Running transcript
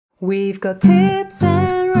We've got tips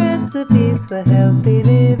and recipes for healthy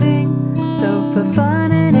living. So for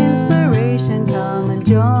fun and inspiration, come and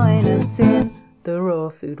join us in the raw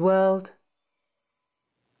food world.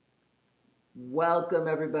 Welcome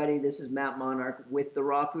everybody, this is Matt Monarch with the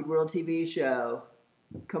Raw Food World TV show,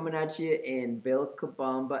 coming at you in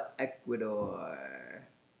Vilcabamba, Ecuador.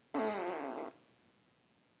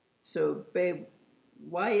 So babe,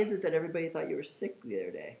 why is it that everybody thought you were sick the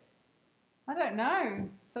other day? I don't know.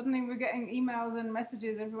 Suddenly we're getting emails and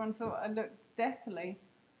messages. Everyone thought I looked deathly.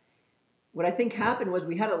 What I think happened was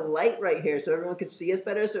we had a light right here so everyone could see us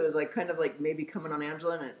better, so it was like kind of like maybe coming on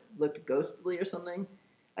Angela and it looked ghostly or something.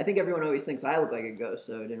 I think everyone always thinks I look like a ghost,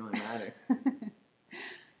 so it didn't really matter.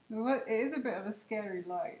 Well, it is a bit of a scary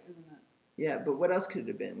light, isn't it? Yeah, but what else could it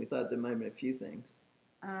have been? We thought there might have been a few things.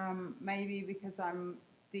 Maybe because I'm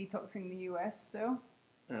detoxing the US still.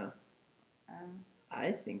 Oh. I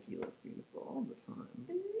think you look beautiful all the time.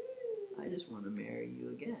 I just want to marry you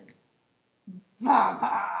again.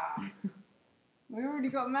 We already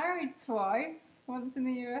got married twice. Once in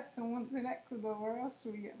the US and once in Ecuador. Where else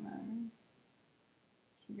should we get married?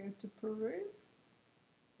 Should we go to Peru?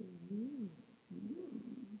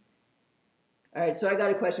 Alright, so I got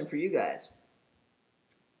a question for you guys.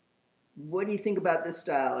 What do you think about this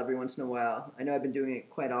style every once in a while? I know I've been doing it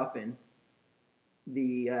quite often.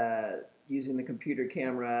 Using the computer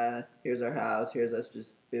camera, here's our house, here's us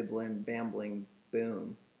just bibbling, bambling,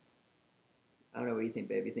 boom. I don't know, what do you think,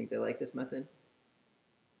 babe? You think they like this method?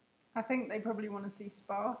 I think they probably want to see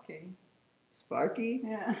Sparky. Sparky?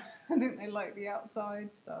 Yeah, I think they like the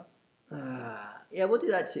outside stuff. Yeah, we'll do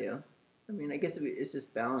that too. I mean, I guess it's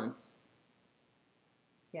just balance.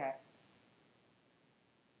 Yes.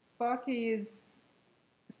 Sparky is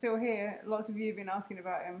still here. Lots of you have been asking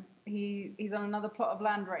about him. He's on another plot of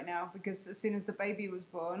land right now because as soon as the baby was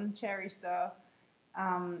born, Cherry Star,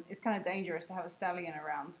 it's kind of dangerous to have a stallion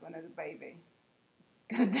around when there's a baby. It's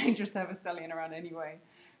kind of dangerous to have a stallion around anyway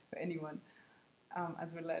for anyone,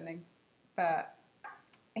 as we're learning. But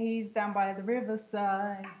he's down by the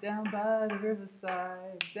riverside, down by the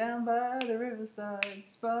riverside, down by the riverside.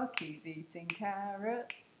 Sparky's eating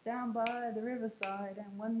carrots down by the riverside,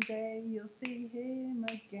 and one day you'll see him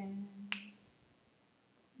again.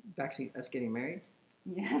 Actually, us getting married?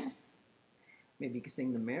 Yes. Maybe you could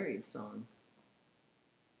sing the married song.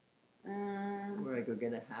 Where I go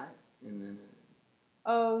get a hat and then...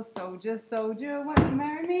 Oh, soldier, soldier, won't you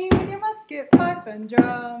marry me with your musket, pipe and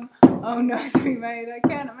drum? Oh no, sweet maid, I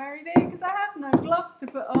cannot marry thee, because I have no gloves to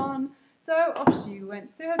put on. So off she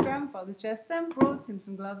went to her grandfather's chest and brought him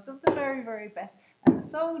some gloves of the very, very best, and the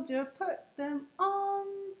soldier put them on.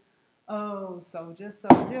 Oh, soldier,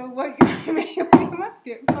 soldier, won't you marry me with your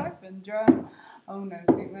musket, pipe and drum? Oh no,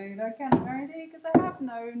 sweet maid, I cannot marry thee, because I have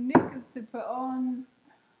no knickers to put on.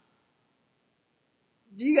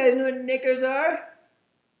 Do you guys know what knickers are?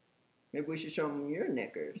 Maybe we should show them your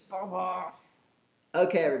knickers. Baba.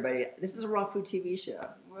 Okay, everybody. This is a raw food TV show.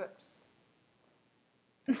 Whoops.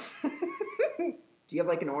 Do you have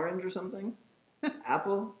like an orange or something?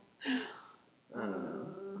 Apple? I don't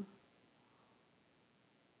know.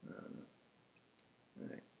 All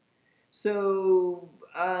right. So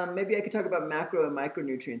maybe I could talk about macro and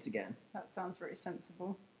micronutrients again. That sounds very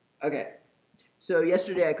sensible. Okay. So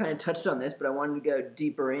yesterday I kind of touched on this, but I wanted to go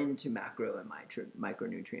deeper into macro and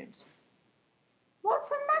micronutrients.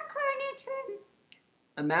 What's a macronutrient?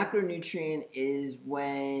 A macronutrient is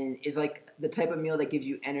like the type of meal that gives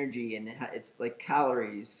you energy, and it's like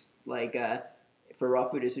calories. Like for raw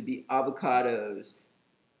food, this would be avocados,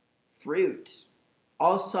 fruit,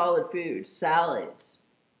 all solid foods, salads.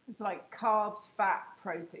 It's like carbs, fat,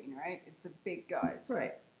 protein, right? It's the big guys.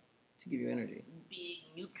 Right. To give you energy. Big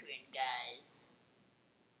nutrient guys.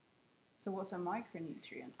 So what's a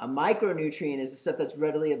micronutrient? A micronutrient is the stuff that's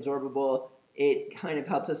readily absorbable. It kind of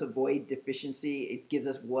helps us avoid deficiency. It gives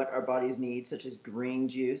us what our bodies need, such as green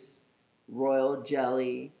juice, royal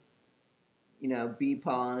jelly, bee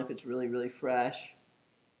pollen if it's really, really fresh,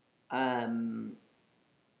 pine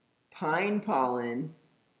pollen.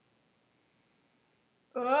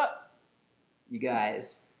 You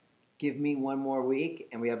guys, give me one more week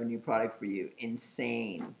and we have a new product for you.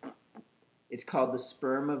 Insane. It's called the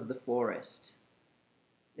sperm of the forest.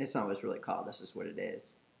 It's not what it's really called. That's just what it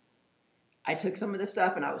is. I took some of this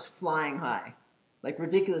stuff and I was flying high. Like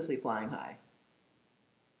ridiculously flying high.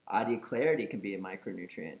 Audio clarity can be a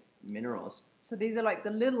micronutrient. Minerals. So these are like the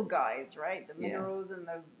little guys, right? The minerals and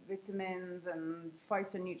the vitamins and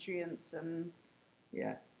phytonutrients and...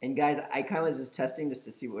 Yeah. And guys, I kind of was just testing just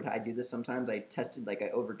to see what I do this sometimes. I tested, I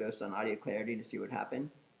overdosed on audio clarity to see what happened.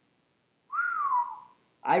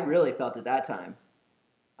 I really felt it that time.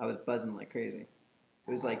 I was buzzing like crazy.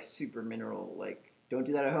 It was like super mineral. Like, don't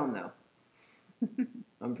do that at home though.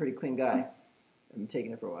 I'm a pretty clean guy. I'm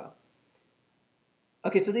taking it for a while.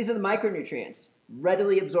 Okay, so these are the micronutrients.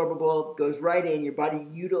 Readily absorbable, goes right in. Your body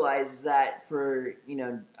utilizes that for,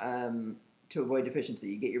 to avoid deficiency.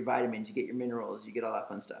 You get your vitamins, you get your minerals, you get all that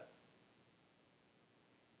fun stuff.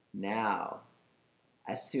 Now,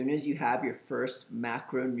 as soon as you have your first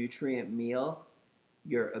macronutrient meal,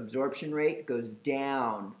 your absorption rate goes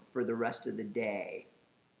down for the rest of the day.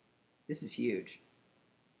 This is huge.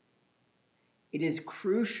 It is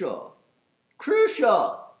crucial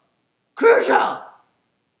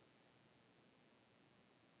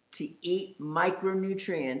to eat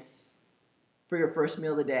micronutrients for your first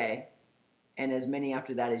meal of the day, and as many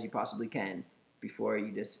after that as you possibly can before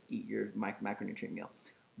you just eat your macronutrient meal.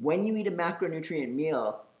 When you eat a macronutrient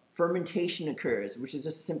meal, fermentation occurs, which is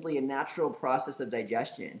just simply a natural process of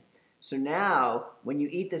digestion. So now, when you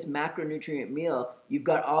eat this macronutrient meal, you've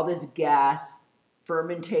got all this gas,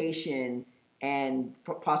 fermentation, and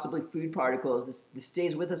possibly food particles. This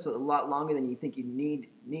stays with us a lot longer than you think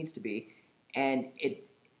needs to be, and it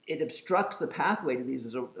obstructs the pathway to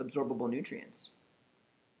these absorbable nutrients.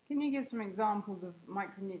 Can you give some examples of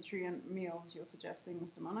micronutrient meals you're suggesting,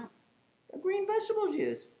 Mr. Monarch? A green vegetable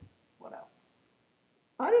juice. What else?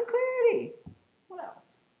 Audit clarity. What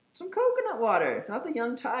else? Some coconut water, not the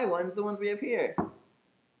young Thai ones, the ones we have here.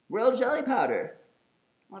 Royal jelly powder.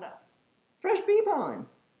 What else? Fresh bee pollen.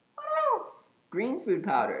 What else? Green food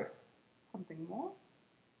powder. Something more?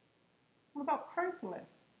 What about propolis?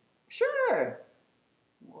 Sure.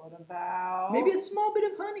 What about... Maybe a small bit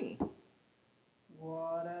of honey.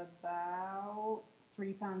 What about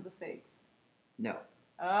 3 pounds of figs? No.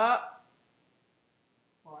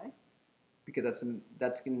 Why? Because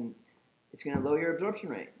it's going to lower your absorption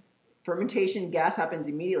rate. Fermentation, gas happens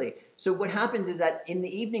immediately. So what happens is that in the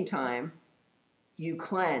evening time, you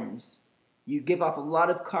cleanse. You give off a lot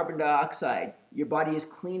of carbon dioxide. Your body is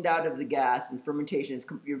cleaned out of the gas and fermentation.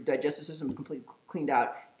 Your digestive system is completely cleaned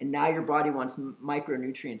out. And now your body wants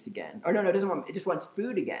micronutrients again. Or no, it doesn't want, it just wants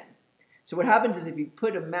food again. So what happens is if you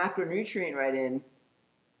put a macronutrient right in,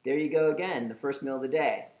 there you go again, the first meal of the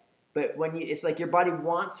day. But it's like your body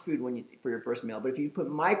wants food for your first meal. But if you put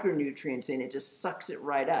micronutrients in, it just sucks it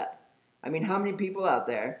right up. I mean, how many people out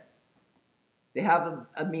there, they have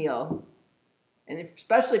a meal, and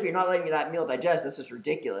especially if you're not letting that meal digest, this is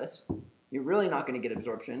ridiculous. You're really not going to get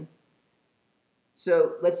absorption.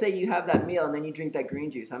 So let's say you have that meal and then you drink that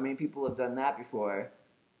green juice. How many people have done that before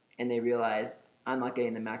and they realize, I'm not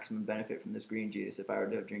getting the maximum benefit from this green juice if I were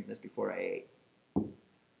to drink this before I ate?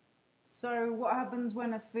 So what happens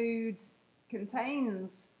when a food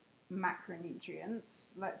contains macronutrients?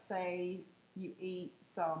 Let's say you eat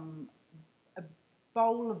a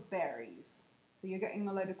bowl of berries. So you're getting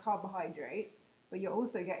a load of carbohydrate, but you're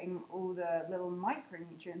also getting all the little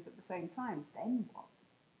micronutrients at the same time. Then what?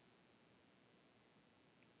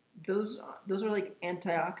 Those are like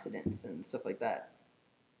antioxidants and stuff like that.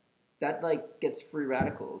 That like gets free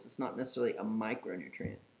radicals. It's not necessarily a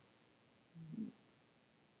micronutrient.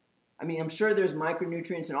 I mean, I'm sure there's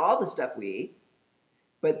micronutrients in all the stuff we eat,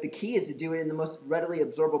 but the key is to do it in the most readily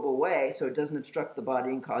absorbable way so it doesn't obstruct the body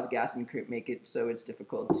and cause gas and make it so it's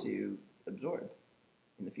difficult to absorb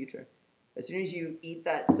in the future. As soon as you eat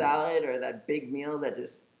that salad or that big meal that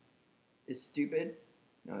just is stupid,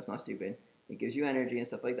 no, it's not stupid. It gives you energy and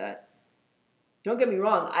stuff like that. Don't get me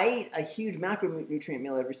wrong, I eat a huge macronutrient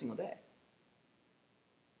meal every single day.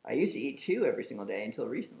 I used to eat 2 every single day until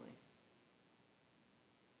recently.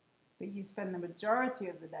 But you spend the majority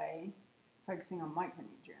of the day focusing on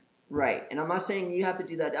micronutrients. Right, and I'm not saying you have to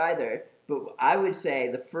do that either, but I would say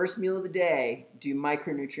the first meal of the day, do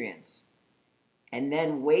micronutrients. And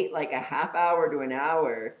then wait like a half hour to an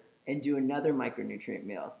hour and do another micronutrient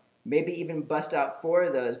meal. Maybe even bust out 4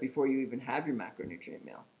 of those before you even have your macronutrient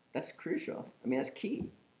meal. That's crucial. I mean, that's key.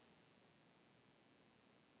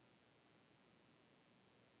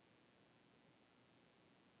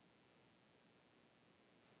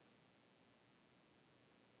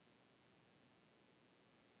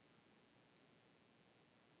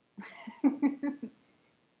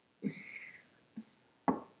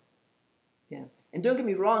 Yeah. And don't get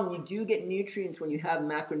me wrong, you do get nutrients when you have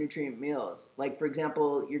macronutrient meals. Like, for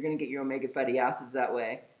example, you're going to get your omega fatty acids that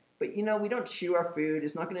way. But, we don't chew our food.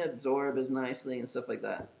 It's not going to absorb as nicely and stuff like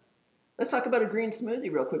that. Let's talk about a green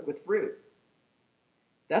smoothie real quick with fruit.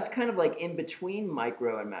 That's kind of like in between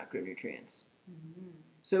micro and macronutrients. Mm-hmm.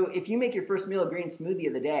 So if you make your first meal a green smoothie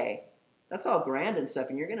of the day, that's all grand and stuff,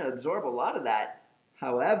 and you're going to absorb a lot of that.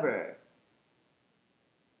 However,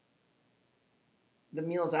 the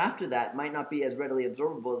meals after that might not be as readily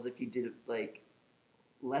absorbable as if you did like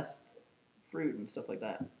less fruit and stuff like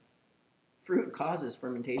that. Fruit causes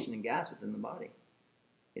fermentation and gas within the body.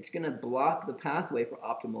 It's going to block the pathway for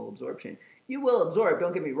optimal absorption. You will absorb,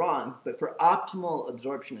 don't get me wrong, but for optimal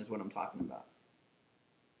absorption is what I'm talking about.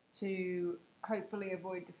 To hopefully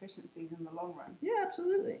avoid deficiencies in the long run. Yeah,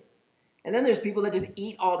 absolutely. And then there's people that just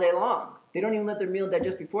eat all day long. They don't even let their meal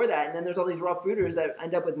digest before that. And then there's all these raw fooders that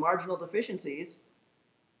end up with marginal deficiencies.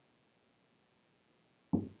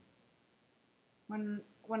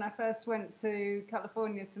 When I first went to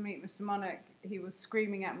California to meet Mr. Monarch, he was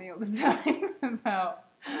screaming at me all the time about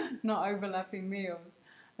not overlapping meals.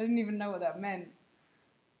 I didn't even know what that meant.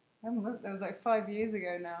 I haven't looked, that was like 5 years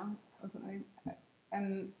ago now or something.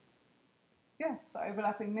 And yeah, so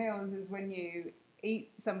overlapping meals is when you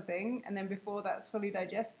eat something and then before that's fully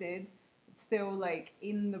digested, it's still like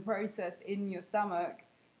in the process in your stomach,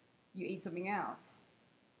 you eat something else.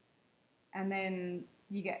 And then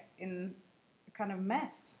you get in a kind of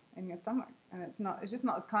mess in your stomach. And it's just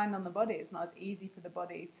not as kind on the body. It's not as easy for the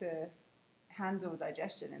body to handle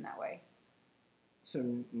digestion in that way.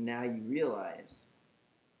 So now you realize.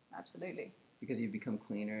 Absolutely. Because you've become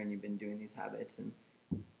cleaner and you've been doing these habits. And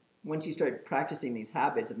once you start practicing these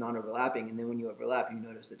habits of non-overlapping, and then when you overlap, you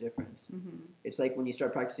notice the difference. Mm-hmm. It's like when you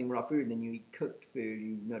start practicing raw food and then you eat cooked food,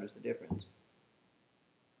 you notice the difference.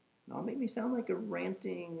 Don't make me sound like a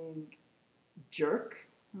ranting jerk.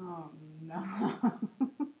 Oh, no.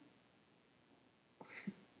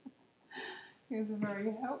 It was a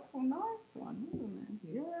very helpful, nice one, wasn't it?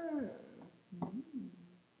 Yeah.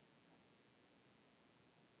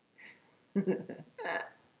 Mm.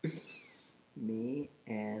 Me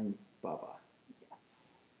and Baba.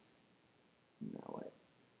 Yes. Now what?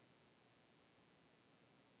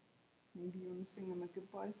 Maybe you want to sing them a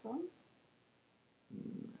goodbye song?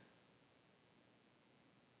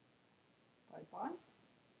 Bye-bye.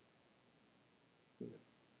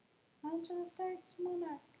 I just text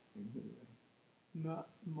Monarch. Not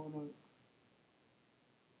Monarch.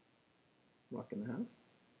 Rocking the house.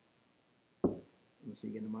 We'll see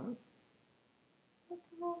you again tomorrow. At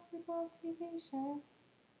the Raw Football TV show.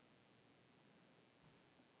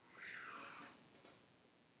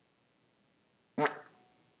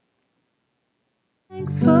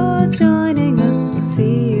 Thanks for joining us. We'll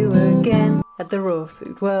see you again at the Raw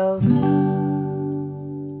Food World.